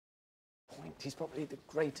right. He's probably the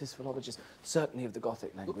greatest philologist, certainly of the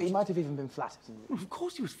Gothic language. He might have even been flattered. Well, of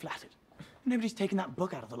course he was flattered. Nobody's taken that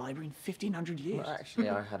book out of the library in 1,500 years. Well, actually,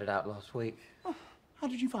 I had it out last week. Oh, how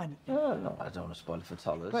did you find it? No, I don't want to spoil it for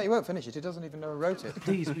Tollers. No, he won't finish it. He doesn't even know who wrote it.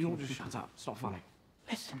 Please, will you all just shut up? It's not funny.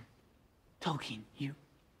 Listen, Tolkien, you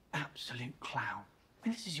absolute clown. I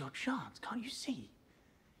mean, this is your chance, can't you see?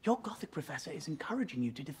 Your Gothic professor is encouraging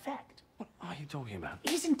you to defect. What are you talking about?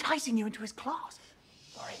 He's enticing you into his class.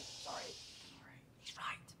 Sorry. He's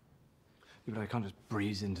right. Yeah, but I can't just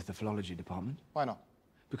breeze into the philology department. Why not?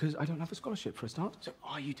 Because I don't have a scholarship, for a start. So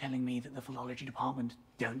are you telling me that the philology department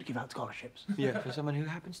don't give out scholarships? Yeah, for someone who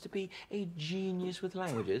happens to be a genius with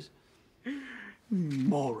languages.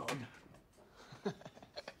 Moron.